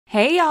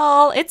Hey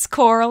y'all, it's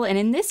Coral, and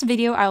in this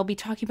video I will be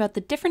talking about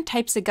the different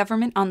types of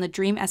government on the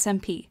Dream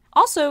SMP.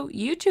 Also,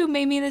 YouTube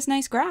made me this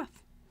nice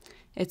graph.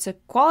 It's a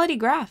quality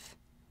graph.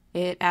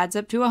 It adds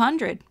up to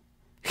 100.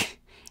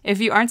 If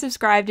you aren't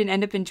subscribed and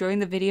end up enjoying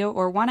the video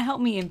or want to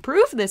help me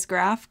improve this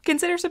graph,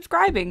 consider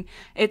subscribing.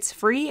 It's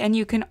free and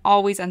you can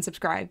always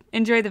unsubscribe.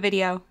 Enjoy the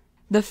video.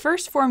 The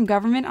first formed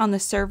government on the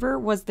server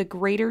was the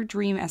Greater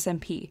Dream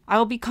SMP. I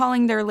will be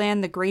calling their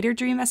land the Greater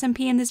Dream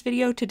SMP in this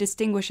video to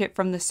distinguish it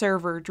from the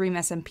server Dream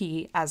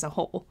SMP as a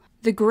whole.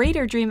 The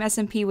Greater Dream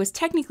SMP was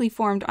technically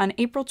formed on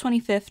April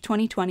 25th,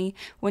 2020,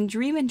 when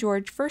Dream and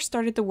George first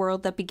started the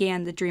world that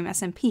began the Dream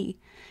SMP.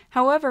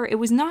 However, it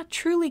was not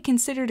truly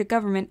considered a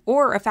government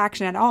or a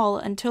faction at all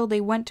until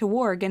they went to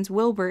war against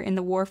Wilbur in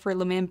the War for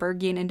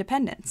Manbergian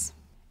Independence.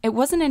 It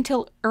wasn't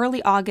until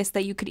early August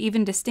that you could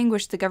even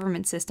distinguish the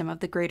government system of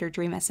the Greater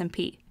Dream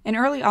SMP. In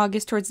early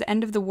August, towards the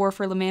end of the War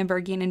for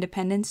Manbergian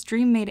Independence,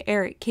 Dream made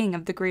Eret king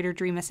of the Greater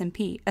Dream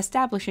SMP,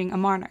 establishing a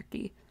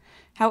monarchy.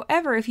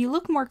 However, if you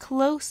look more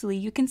closely,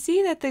 you can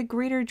see that the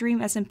Greater Dream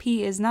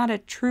SMP is not a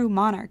true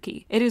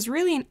monarchy. It is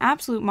really an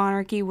absolute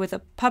monarchy with a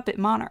puppet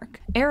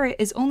monarch. Eret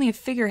is only a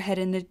figurehead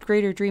in the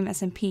Greater Dream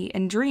SMP,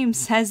 and Dream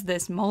says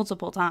this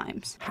multiple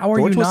times. How are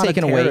George you not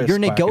taken away? You're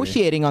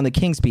negotiating on the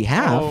king's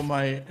behalf. Oh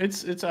my,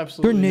 it's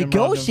absolutely. You're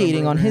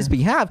negotiating on his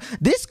behalf.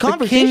 This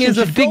conversation. The king is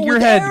a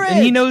figurehead,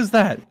 and he knows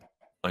that.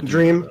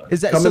 Dream,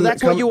 is that so?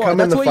 That's what you are.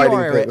 That's what you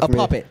are, Eret. A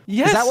puppet.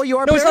 Yes. Is that what you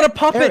are? No, it's not a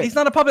puppet. Eret. He's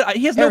not a puppet.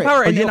 He has no Eret,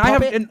 power, and I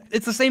have. And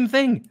it's the same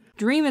thing.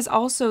 Dream is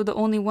also the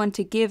only one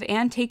to give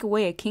and take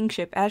away a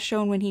kingship, as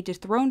shown when he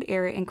dethroned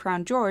Eret and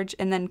crowned George,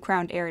 and then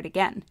crowned Eret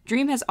again.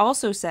 Dream has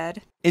also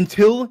said,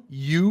 "Until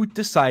you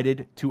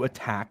decided to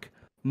attack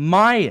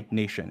my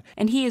nation."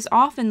 And he is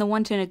often the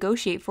one to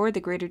negotiate for the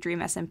Greater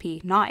Dream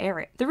SMP, not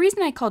Eret. The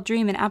reason I call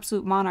Dream an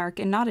absolute monarch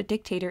and not a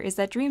dictator is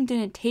that Dream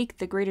didn't take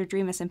the Greater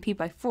Dream SMP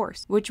by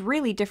force, which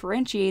really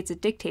differentiates a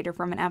dictator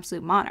from an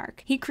absolute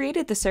monarch. He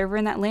created the server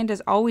and that land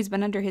has always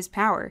been under his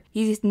power.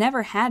 He's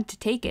never had to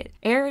take it.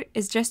 Eret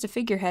is just a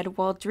figurehead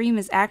while Dream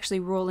is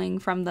actually ruling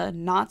from the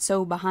not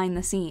so behind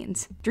the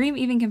scenes. Dream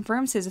even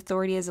confirms his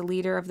authority as a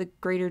leader of the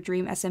Greater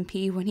Dream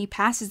SMP when he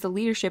passes the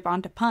leadership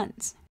on to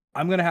Puns.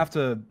 I'm gonna have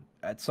to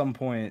at some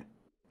point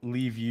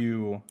leave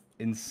you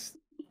in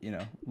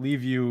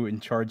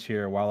charge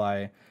here while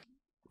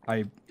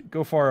I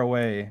go far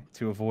away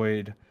to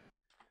avoid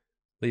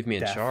leave me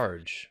death. In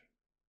charge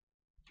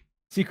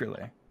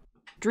Secretly.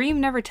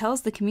 Dream never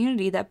tells the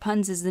community that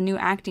Puns is the new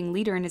acting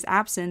leader in his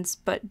absence,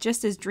 but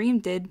just as Dream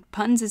did,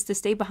 Puns is to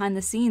stay behind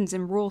the scenes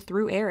and rule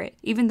through Eret,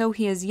 even though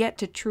he has yet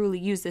to truly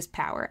use this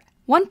power.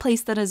 One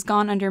place that has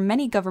gone under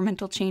many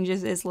governmental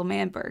changes is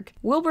Manberg.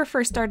 Wilbur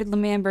first started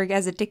Manberg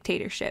as a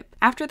dictatorship.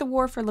 After the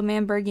War for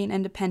Manbergian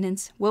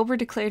Independence, Wilbur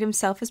declared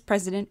himself as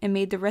president and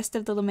made the rest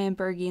of the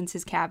Manbergians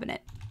his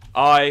cabinet.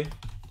 I,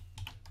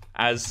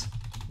 as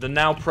the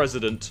now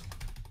president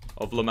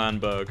of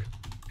Manberg,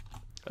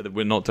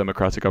 we're not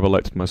democratic, I've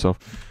elected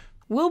myself.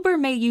 Wilbur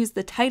may use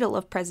the title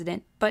of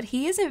president, but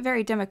he isn't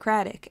very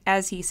democratic,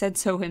 as he said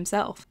so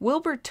himself.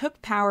 Wilbur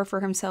took power for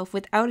himself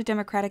without a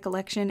democratic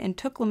election and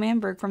took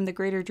Manberg from the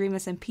Greater Dream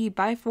SMP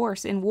by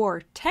force in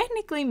war,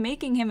 technically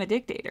making him a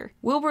dictator.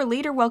 Wilbur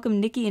later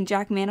welcomed Nikki and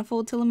Jack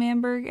Manifold to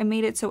Manberg and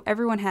made it so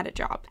everyone had a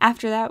job.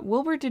 After that,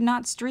 Wilbur did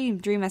not stream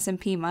Dream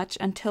SMP much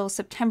until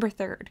September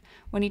 3rd,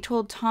 when he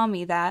told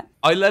Tommy that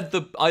I led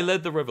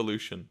the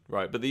revolution,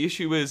 right? But the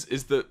issue is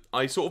that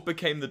I sort of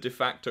became the de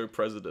facto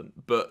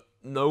president, but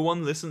no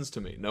one listens to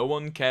me. No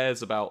one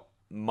cares about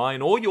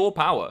mine or your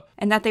power.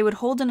 And that they would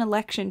hold an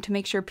election to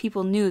make sure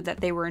people knew that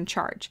they were in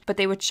charge, but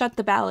they would shut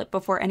the ballot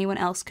before anyone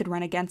else could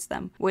run against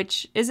them,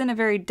 which isn't a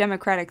very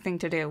democratic thing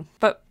to do.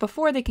 But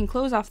before they can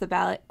close off the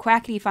ballot,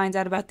 Quackity finds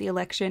out about the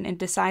election and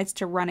decides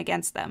to run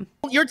against them.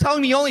 You're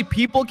telling me only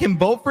people can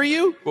vote for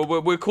you?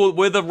 Well,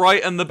 we're the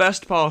right and the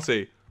best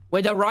party.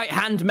 We're the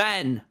right-hand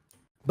men.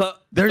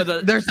 But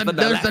there's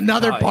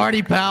another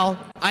party, pal.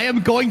 I am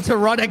going to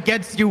run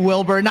against you,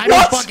 Wilbur, and I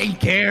don't fucking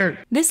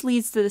care. This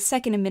leads to the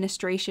second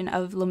administration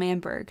of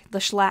Manberg, the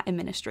Schlatt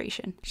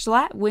administration.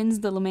 Schlatt wins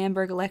the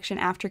Manberg election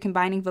after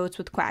combining votes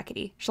with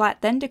Quackity.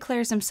 Schlatt then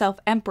declares himself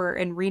emperor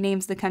and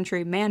renames the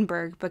country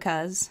Manberg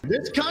because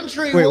this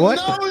country will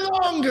no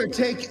longer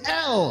take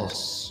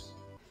L's.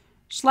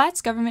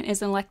 Schlatt's government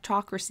is an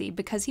electocracy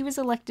because he was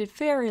elected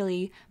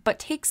fairly, but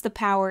takes the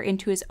power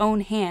into his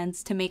own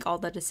hands to make all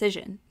the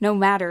decision, no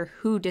matter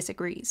who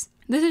disagrees.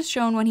 This is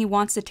shown when he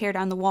wants to tear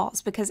down the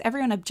walls because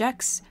everyone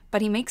objects,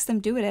 but he makes them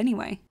do it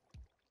anyway.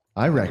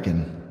 I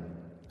reckon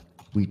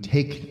we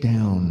take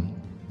down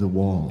the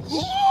walls.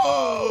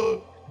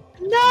 No!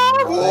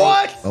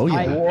 What? Oh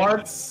yeah.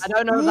 What? I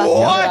don't know if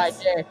that's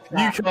a good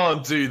idea. You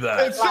can't do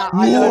that.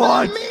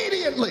 What?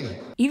 Immediately!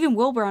 Even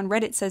Wilbur on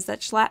Reddit says that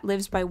Schlatt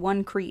lives by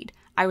one creed.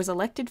 I was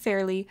elected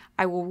fairly,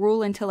 I will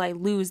rule until I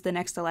lose the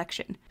next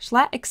election.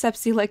 Schlatt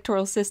accepts the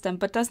electoral system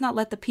but does not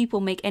let the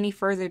people make any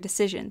further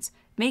decisions,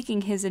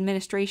 making his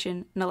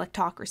administration an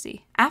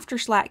electocracy. After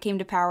Schlatt came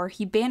to power,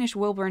 he banished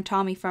Wilbur and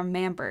Tommy from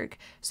Manberg,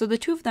 so the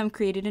two of them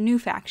created a new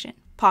faction,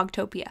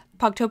 Pogtopia.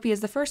 Pogtopia is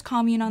the first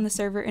commune on the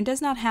server and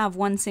does not have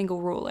one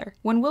single ruler.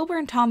 When Wilbur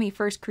and Tommy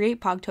first create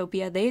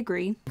Pogtopia, they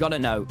agree. Gotta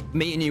know,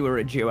 me and you are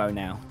a duo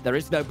now. There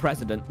is no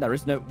president.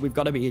 We've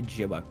got to be a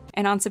duo.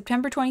 And on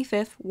September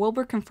 25th,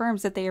 Wilbur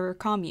confirms that they are a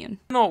commune.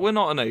 No, we're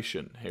not a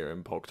nation here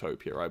in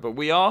Pogtopia, right? But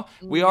we are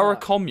a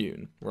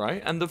commune,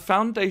 right? And the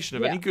foundation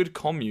of any good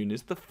commune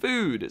is the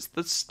food, it's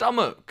the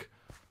stomach.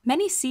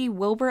 Many see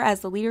Wilbur as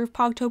the leader of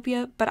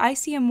Pogtopia, but I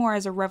see him more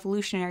as a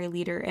revolutionary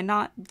leader and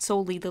not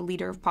solely the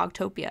leader of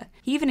Pogtopia.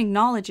 He even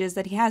acknowledges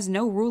that he has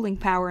no ruling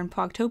power in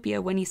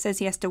Pogtopia when he says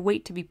he has to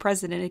wait to be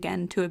president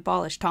again to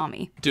abolish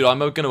Tommy. Dude, I'm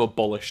going to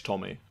abolish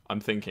Tommy.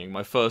 I'm thinking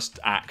my first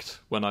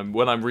act when I'm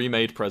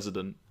remade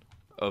president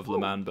of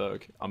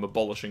Manberg, I'm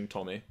abolishing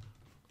Tommy.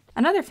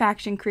 Another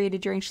faction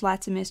created during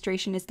Schlatt's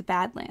administration is the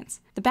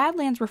Badlands. The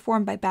Badlands were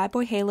formed by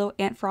BadBoyHalo,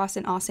 Antfrost,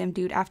 and Awesome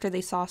Dude after they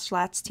saw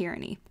Schlatt's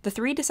tyranny. The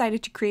three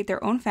decided to create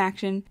their own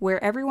faction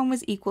where everyone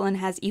was equal and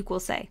has equal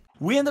say.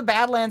 We in the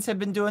Badlands have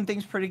been doing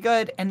things pretty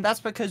good, and that's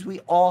because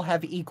we all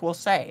have equal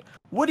say.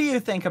 What do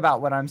you think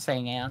about what I'm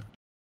saying, Ann?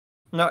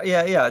 No,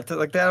 yeah,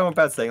 like that I'm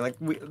bad saying. Like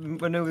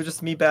when it was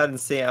just me, Bad, and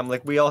Sam,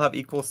 like we all have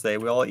equal say.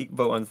 We all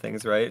vote on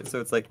things, right? So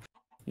it's like,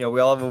 you know,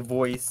 we all have a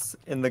voice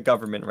in the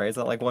government, right? It's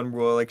not like one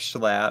rule like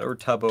Schlatt or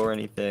Tubbo or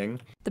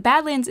anything. The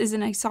Badlands is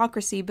an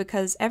isocracy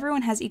because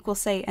everyone has equal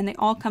say and they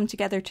all come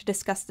together to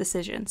discuss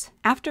decisions.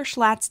 After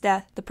Schlatt's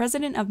death, the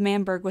president of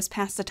Manberg was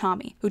passed to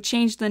Tommy, who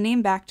changed the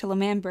name back to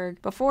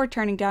Manberg before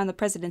turning down the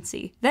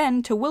presidency.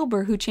 Then to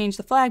Wilbur, who changed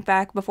the flag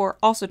back before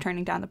also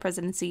turning down the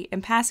presidency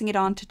and passing it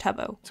on to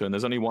Tubbo. So, and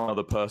there's only one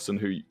other person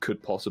who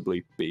could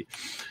possibly be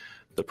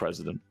the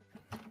president.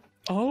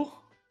 Oh?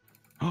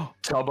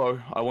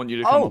 Tubbo, I want you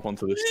to come up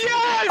onto this.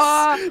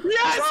 Yes!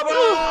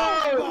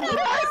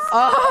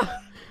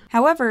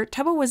 However,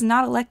 Tubbo was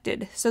not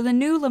elected, so the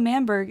new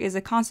Manberg is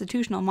a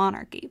constitutional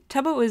monarchy.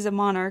 Tubbo is a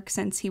monarch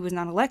since he was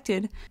not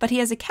elected, but he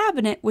has a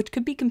cabinet which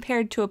could be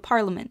compared to a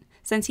parliament,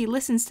 since he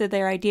listens to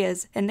their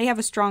ideas and they have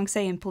a strong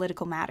say in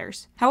political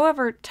matters.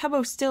 However,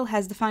 Tubbo still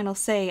has the final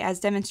say as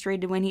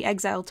demonstrated when he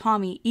exiled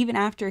Tommy even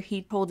after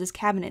he told his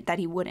cabinet that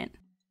he wouldn't.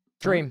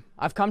 Dream,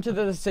 I've come to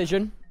the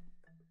decision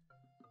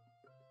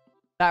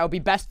that it will be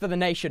best for the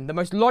nation, the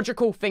most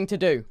logical thing to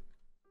do,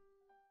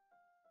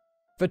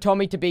 for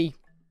Tommy to be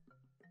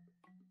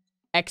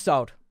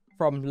exiled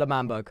from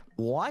Manberg.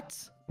 What?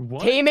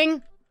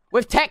 Teaming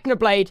with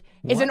Technoblade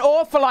is an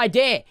awful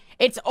idea.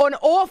 It's an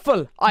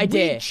awful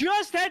idea. We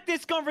just had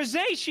this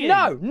conversation.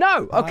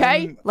 No,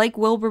 okay? Like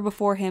Wilbur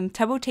before him,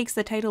 Tubbo takes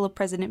the title of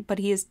president, but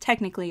he is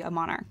technically a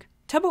monarch.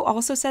 Tubbo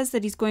also says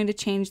that he's going to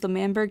change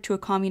Manberg to a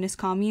communist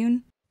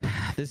commune.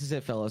 This is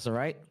it, fellas, all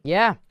right?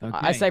 Yeah. Okay.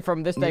 I say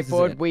from this day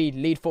forward, we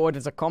lead forward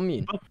as a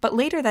commune. But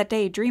later that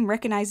day, Dream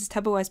recognizes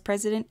Tubbo as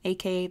president,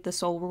 aka the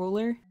sole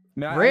ruler.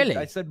 Really?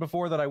 I said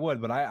before that I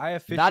would, but I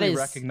officially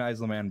recognize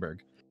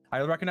Manberg.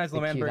 I recognize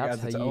Manberg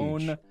as its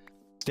own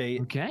state.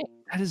 Okay.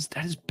 That is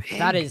big.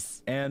 That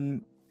is.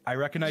 And I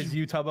recognize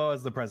you, Tubbo,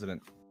 as the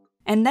president.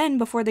 And then,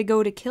 before they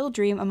go to kill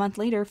Dream a month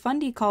later,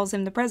 Fundy calls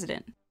him the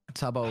president.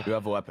 Tubbo. You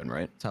have a weapon,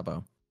 right?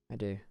 Tubbo. I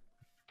do.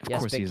 Of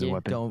course he has a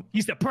weapon.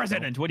 He's the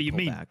president. What do you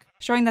mean?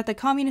 Showing that the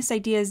communist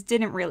ideas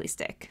didn't really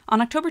stick.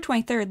 On October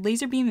 23rd,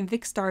 Laserbeam and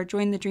Vicstar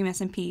joined the Dream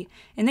SMP,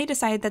 and they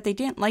decided that they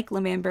didn't like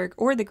Manberg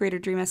or the greater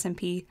Dream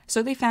SMP,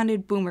 so they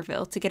founded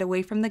Boomerville to get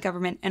away from the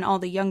government and all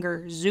the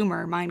younger,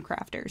 Zoomer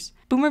Minecrafters.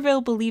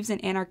 Boomerville believes in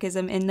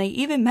anarchism, and they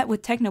even met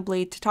with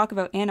Technoblade to talk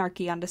about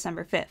anarchy on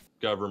December 5th.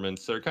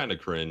 Governments, they're kind of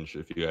cringe,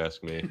 if you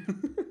ask me.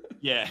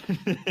 Yeah.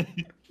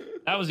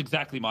 That was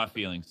exactly my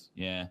feelings.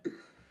 Yeah.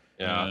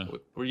 Yeah,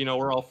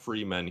 we're all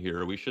free men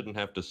here. We shouldn't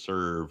have to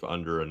serve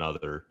under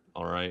another.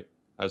 All right,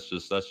 that's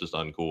just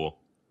uncool.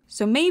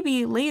 So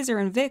maybe Laser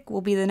and Vic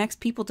will be the next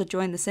people to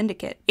join the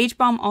Syndicate.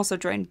 H-Bomb also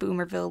joined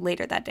Boomerville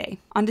later that day.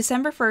 On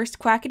December 1st,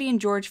 Quackity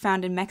and George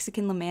founded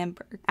Mexican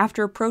Manberg.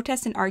 After a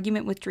protest and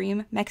argument with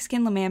Dream,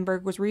 Mexican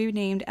Manberg was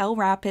renamed El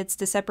Rapids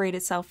to separate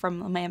itself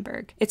from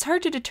Manberg. It's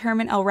hard to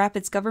determine El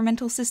Rapids'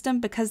 governmental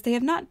system because they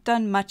have not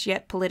done much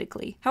yet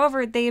politically.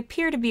 However, they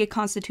appear to be a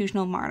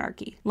constitutional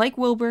monarchy. Like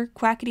Wilbur,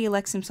 Quackity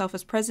elects himself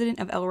as president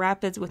of El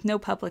Rapids with no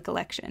public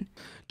election.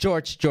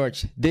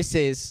 George, this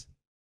is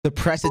the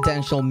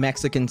presidential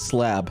Mexican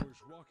slab.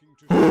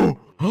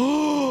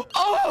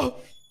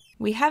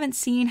 We haven't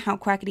seen how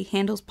Quackity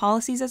handles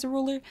policies as a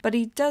ruler, but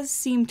he does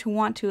seem to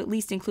want to at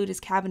least include his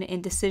cabinet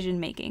in decision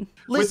making.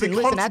 Listen,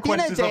 at the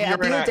end of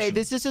the day,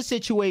 this is a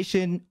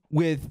situation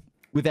with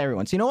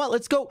everyone. So you know what?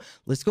 Let's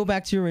go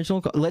back to your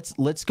original.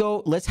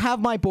 Let's have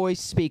my boys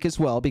speak as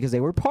well because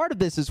they were part of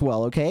this as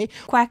well, okay?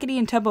 Quackity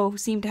and Tubbo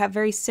seem to have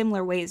very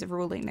similar ways of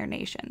ruling their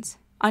nations.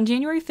 On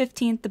January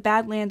 15th, the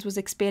Badlands was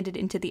expanded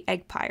into the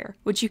Eggpire,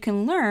 which you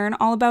can learn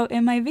all about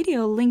in my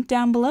video linked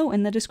down below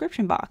in the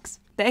description box.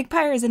 The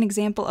Eggpire is an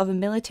example of a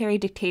military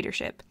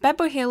dictatorship.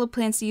 BadBoyHalo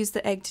plans to use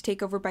the egg to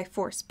take over by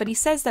force, but he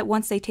says that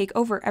once they take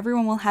over,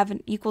 everyone will have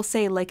an equal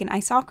say like an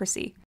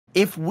isocracy.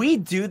 If we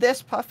do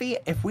this, Puffy,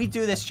 if we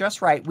do this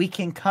just right, we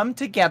can come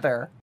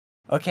together,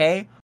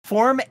 okay,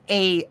 form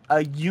a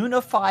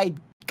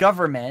unified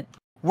government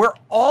where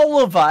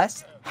all of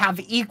us have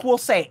equal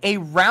say, a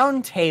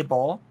round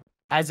table,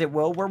 as it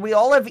will, where we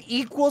all have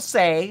equal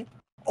say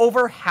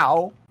over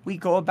how we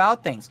go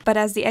about things. But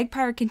as the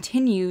Eggpire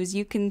continues,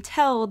 you can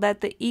tell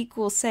that the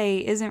equal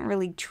say isn't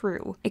really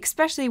true,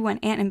 especially when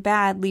Ant and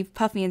Bad leave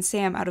Puffy and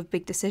Sam out of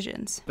big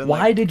decisions.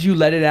 Why did you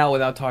let it out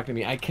without talking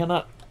to me? I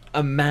cannot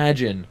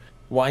imagine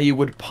why you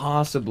would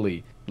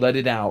possibly let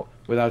it out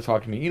without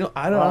talking to me. You know,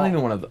 I don't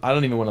even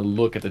want to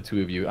look at the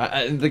two of you.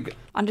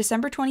 On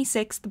December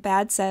 26th,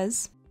 Bad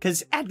says,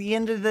 because at the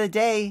end of the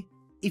day,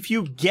 if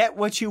you get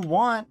what you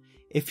want,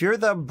 if you're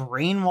the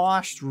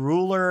brainwashed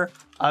ruler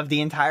of the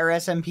entire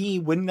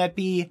SMP, wouldn't that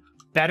be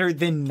better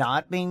than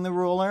not being the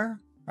ruler,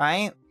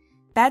 right?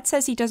 Bad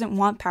says he doesn't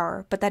want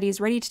power, but that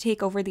he's ready to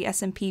take over the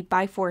SMP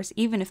by force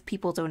even if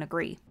people don't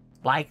agree.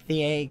 Like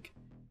the egg,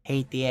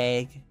 hate the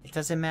egg, it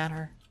doesn't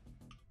matter.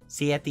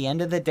 See, at the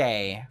end of the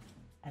day,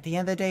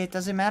 it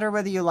doesn't matter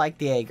whether you like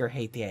the egg or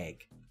hate the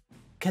egg.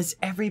 Because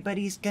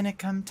everybody's gonna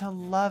come to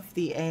love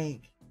the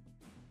egg.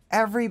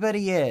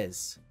 Everybody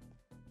is.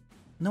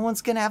 No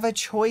one's gonna have a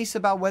choice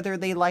about whether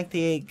they like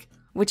the egg.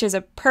 Which is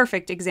a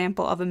perfect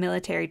example of a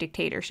military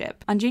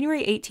dictatorship. On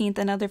January 18th,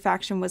 another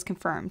faction was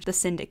confirmed, the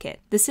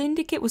Syndicate. The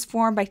Syndicate was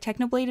formed by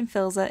Technoblade and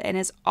Philza and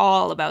is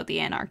all about the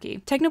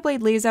anarchy.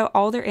 Technoblade lays out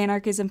all their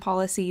anarchism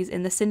policies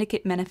in the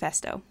Syndicate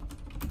Manifesto.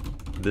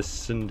 This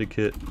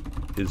syndicate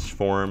is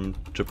formed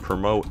to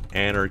promote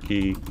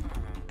anarchy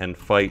and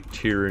fight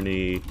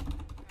tyranny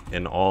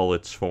in all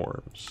its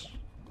forms.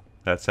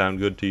 That sound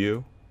good to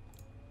you?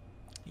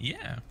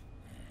 Yeah.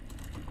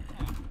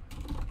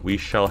 We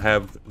shall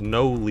have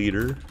no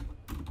leader,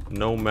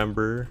 no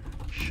member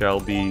shall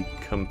be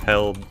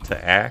compelled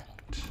to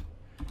act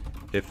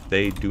if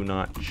they do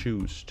not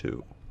choose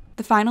to.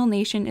 The final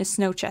nation is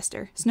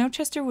Snowchester.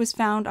 Snowchester was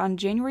found on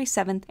January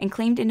 7th and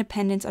claimed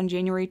independence on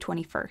January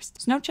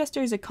 21st.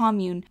 Snowchester is a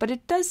commune, but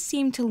it does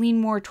seem to lean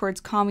more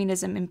towards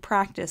communism in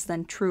practice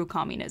than true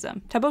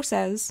communism. Tubbo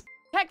says,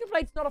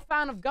 Technoblade's not a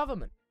fan of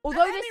government.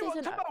 Although this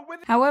isn't...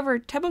 However,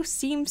 Tubbo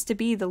seems to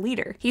be the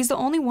leader. He's the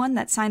only one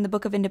that signed the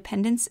Book of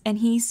Independence, and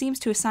he seems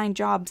to assign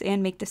jobs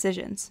and make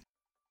decisions.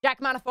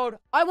 Jack Manifold,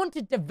 I want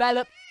to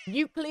develop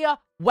nuclear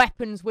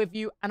weapons with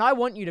you, and I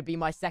want you to be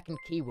my second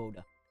key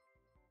wielder.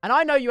 And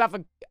I know you have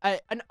an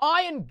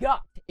iron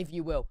gut, if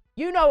you will.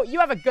 You know, you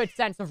have a good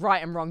sense of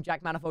right and wrong,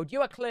 Jack Manifold.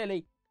 You are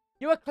clearly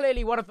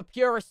one of the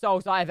purest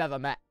souls I have ever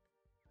met.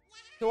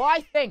 So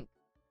I think,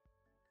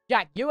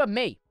 Jack, you and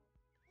me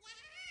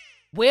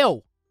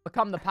will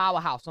become the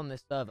powerhouse on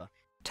this server.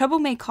 Tubbo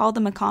may call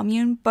them a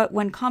commune, but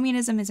when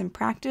communism is in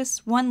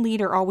practice, one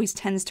leader always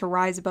tends to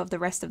rise above the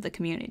rest of the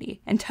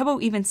community. And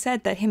Tubbo even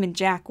said that him and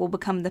Jack will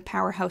become the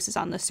powerhouses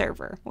on the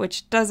server,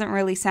 which doesn't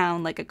really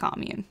sound like a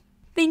commune.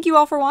 Thank you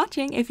all for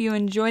watching. If you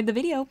enjoyed the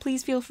video,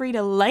 please feel free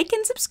to like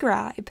and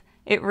subscribe.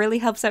 It really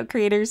helps out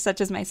creators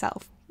such as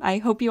myself. I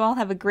hope you all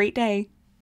have a great day.